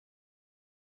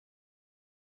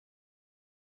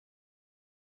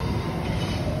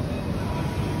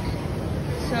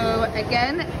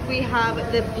again, we have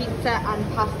the pizza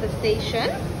and pasta station.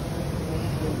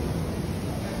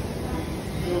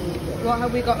 What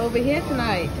have we got over here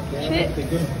tonight? Chips.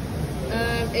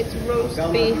 It's roast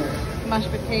beef, mashed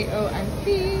potato and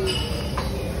cheese.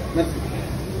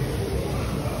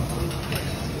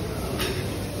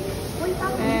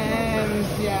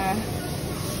 Yeah.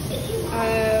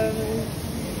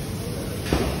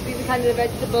 These are kind of the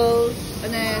vegetables,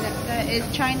 and then there is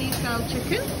Chinese style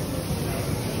chicken.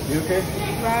 You okay?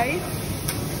 Rice.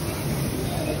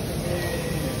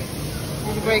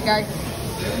 He's a great guy.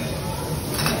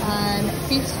 And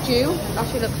beef stew.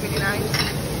 Actually looks really nice.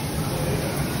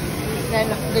 Then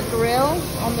the grill.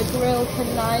 On the grill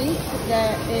tonight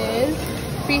there is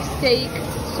beef steak,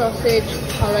 sausage,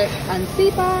 scallop and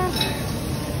sea bass.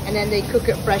 And then they cook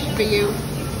it fresh for you.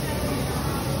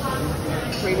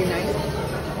 Really nice.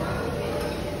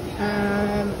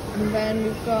 And then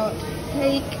we've got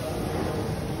cake,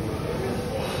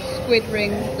 squid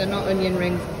rings. They're not onion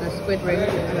rings, they're squid rings,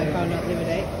 and I found out the other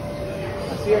day.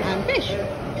 And fish.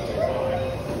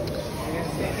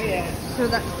 So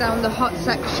that's down the hot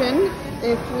section.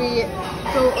 If we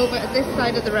go over to this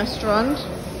side of the restaurant,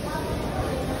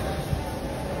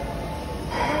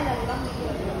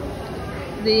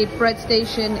 the bread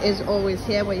station is always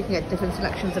here, where you can get different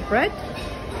selections of bread.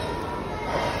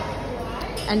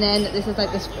 And then this is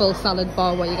like this full salad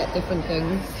bar where you get different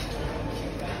things.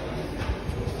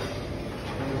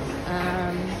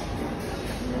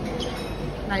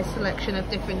 Nice selection of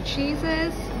different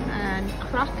cheeses and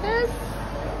crackers,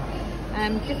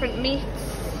 different meats.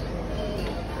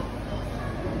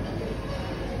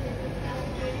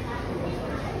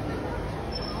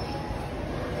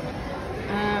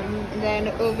 Then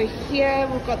over here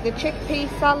we've got the chickpea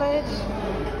salad,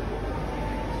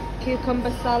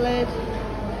 cucumber salad,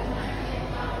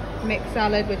 mixed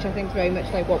salad, which I think is very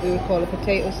much like what we would call a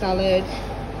potato salad.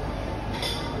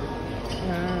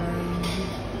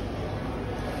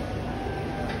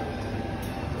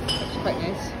 It's quite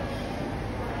nice.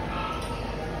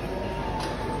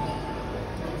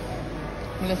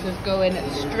 Melissa's going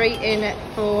straight in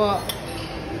for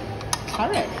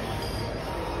carrot.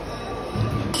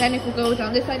 Then if we go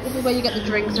down this side, this is where you get the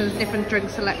drinks. So there's different drink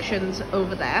selections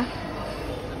over there.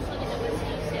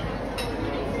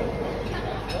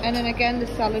 And then again the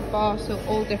salad bar, so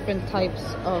all different types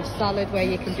of salad where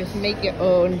you can just make your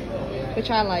own, which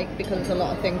I like because there's a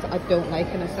lot of things I don't like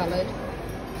in a salad.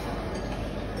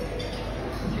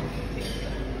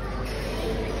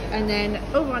 And then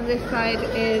over on this side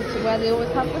is where they always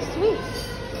have the sweets.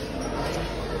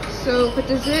 So for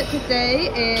dessert today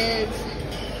is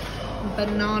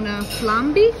banana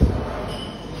flambe.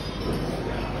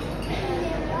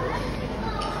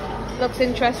 Looks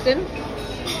interesting.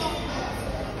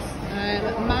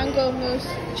 Mango mousse,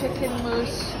 chicken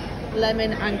mousse,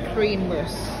 lemon and cream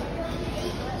mousse.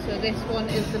 So this one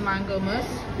is the mango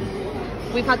mousse.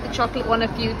 We've had the chocolate one a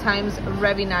few times,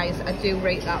 very nice. I do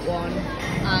rate that one.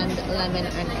 And lemon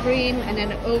and cream. And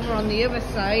then over on the other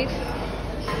side,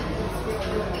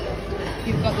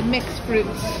 you've got the mixed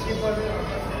fruits.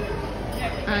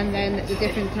 And then the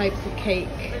different types of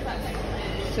cake.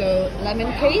 So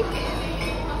lemon cake,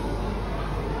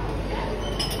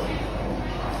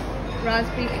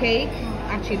 raspberry cake,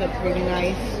 actually looks really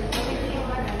nice,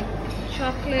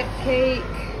 chocolate cake,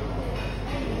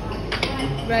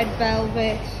 red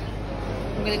velvet.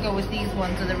 I'm going to go with these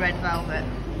ones are the red velvet,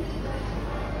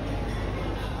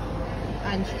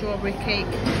 and strawberry cake,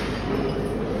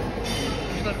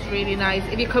 which looks really nice.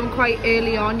 If you come quite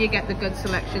early on, you get the good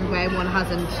selections where everyone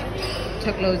hasn't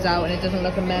took loads out and it doesn't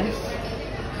look a mess.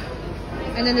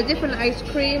 And then the different ice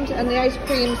creams, and the ice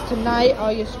creams tonight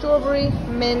are your strawberry,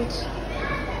 mint,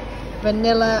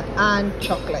 vanilla and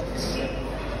chocolate.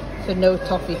 So no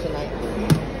toffee tonight.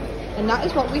 And that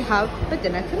is what we have for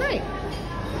dinner tonight.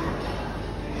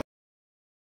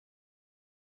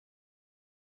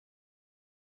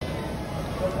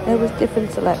 There was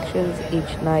different selections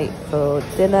each night for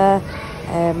dinner.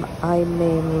 I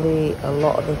mainly, a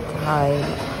lot of the time,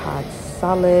 had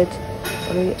salad.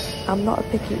 I'm not a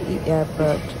picky eater,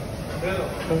 but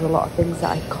there's a lot of things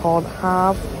that I can't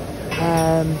have.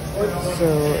 So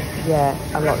yeah,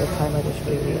 a lot of the time I just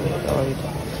really enjoyed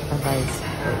a nice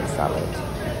little salad.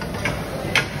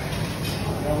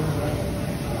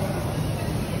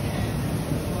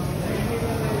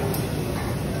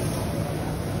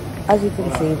 As you can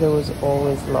see, there was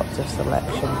always lots of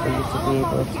selection for you to be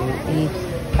able to eat.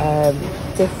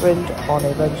 Different on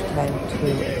a lunchtime to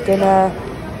a dinner.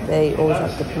 They always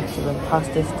had the pizza and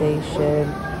pasta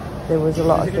station. There was a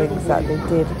lot of things that they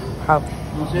did have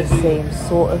the same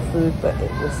sort of food, but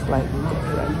it was slightly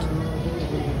different.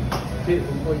 Please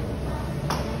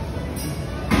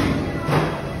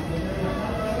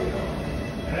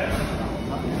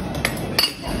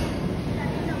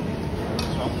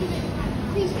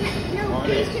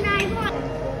can I have one?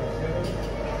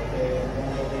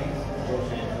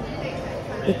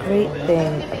 The great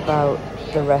thing about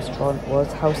the restaurant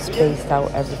was how spaced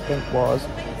out everything was.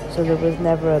 So there was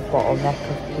never a bottleneck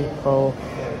of people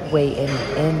waiting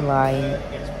in line,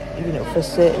 you know, for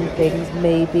certain things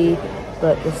maybe,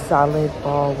 but the salad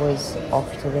bar was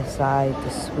off to the side,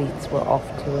 the sweets were off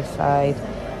to the side,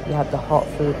 you had the hot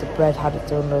food, the bread had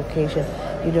its own location,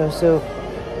 you know, so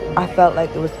I felt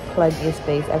like there was plenty of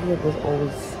space. Everything was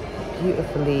always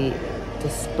beautifully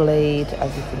displayed,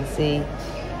 as you can see.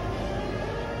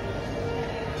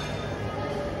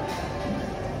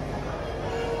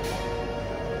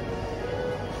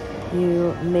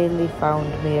 You mainly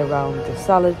found me around the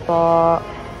salad bar.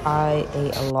 I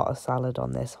ate a lot of salad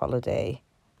on this holiday.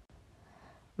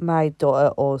 My daughter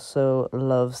also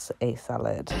loves a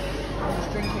salad.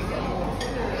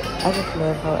 I just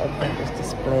love how everything was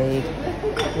displayed.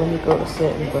 When you go to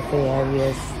certain buffet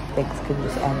areas, things can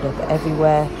just end up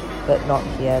everywhere, but not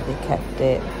here. They kept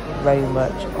it very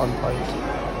much on point.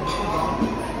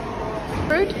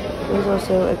 Fruit. There was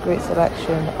also a great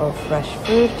selection of fresh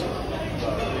fruit.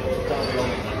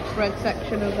 Bread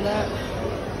section over there.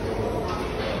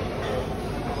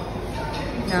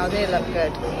 Now they look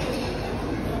good.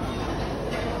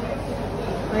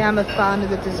 I am a fan of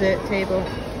the dessert table.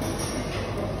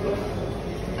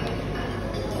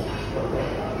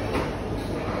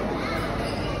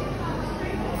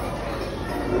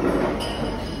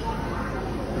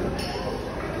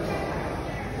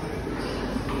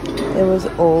 There was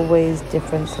always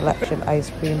different selection ice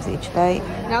creams each night.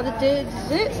 Now the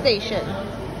dessert station.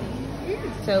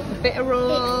 So bitter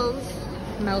rolls,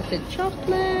 melted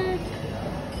chocolate.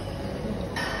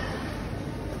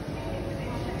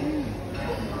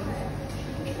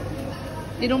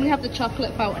 They normally have the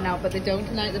chocolate fountain out, but they don't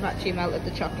tonight. They've actually melted the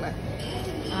chocolate.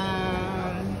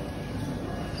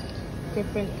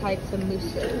 Different types of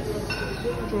mousses.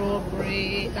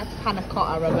 Strawberry. That's panna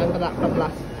cotta. I remember that from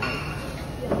last night.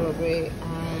 Strawberry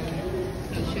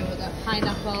and show that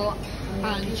pineapple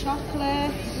and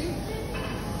chocolate.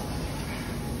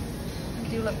 They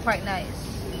do look quite nice.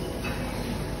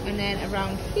 And then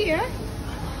around here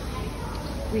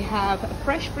we have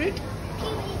fresh fruit.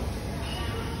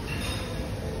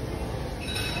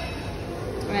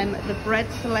 The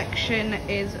bread selection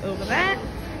is over there,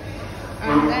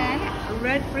 and then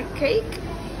red fruit cake.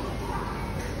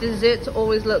 Desserts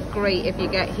always look great if you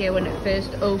get here when it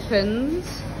first opens.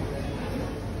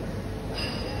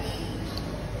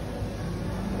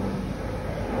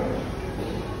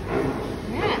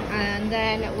 Yeah, and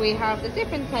then we have the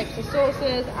different types of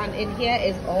sauces, and in here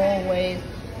is always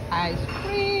ice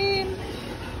cream.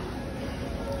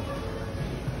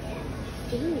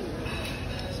 Ooh.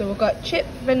 So we've got chip,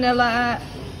 vanilla,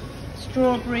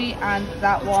 strawberry, and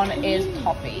that one is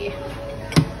toffee.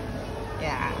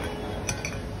 Yeah.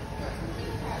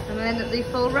 And then the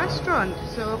full restaurant.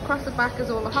 So across the back is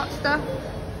all the hot stuff.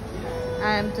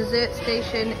 Dessert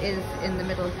station is in the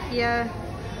middle here.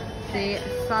 The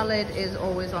salad is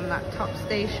always on that top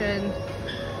station.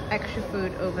 Extra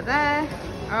food over there.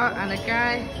 Oh, and a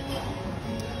guy.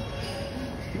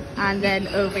 And then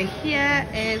over here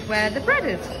is where the bread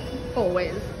is.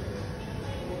 Always.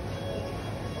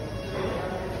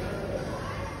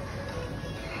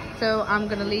 So I'm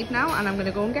gonna leave now and I'm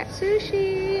gonna go and get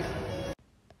sushi.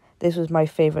 This was my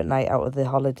favourite night out of the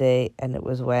holiday, and it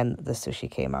was when the sushi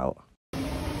came out.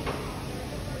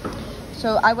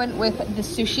 So I went with the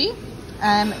sushi.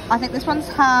 I think this one's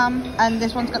ham and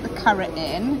this one's got the carrot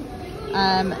in.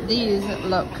 These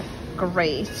look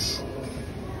great.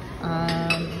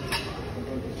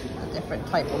 Different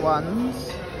type of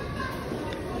ones.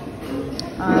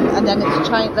 And then it's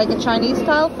like a Chinese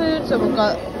style food, so we've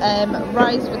got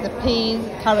rice with the peas,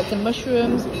 carrots and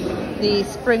mushrooms, the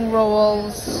spring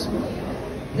rolls,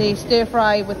 the stir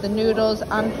fry with the noodles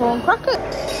and prawn crackers.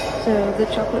 So the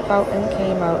chocolate fountain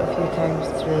came out a few times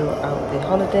throughout the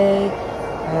holiday,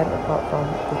 apart from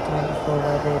the time before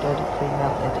where they'd already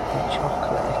pre-melted the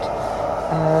chocolate.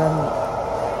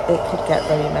 It could get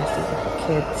very messy with the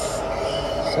kids,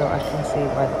 so I can see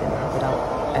why they didn't have it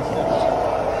out every night.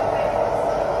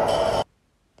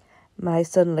 My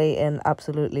son Leighton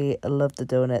absolutely loved the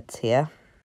donuts here.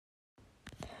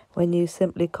 When you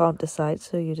simply can't decide,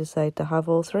 so you decide to have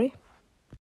all three.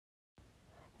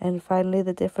 And finally,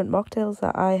 the different mocktails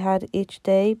that I had each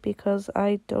day because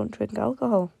I don't drink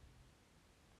alcohol.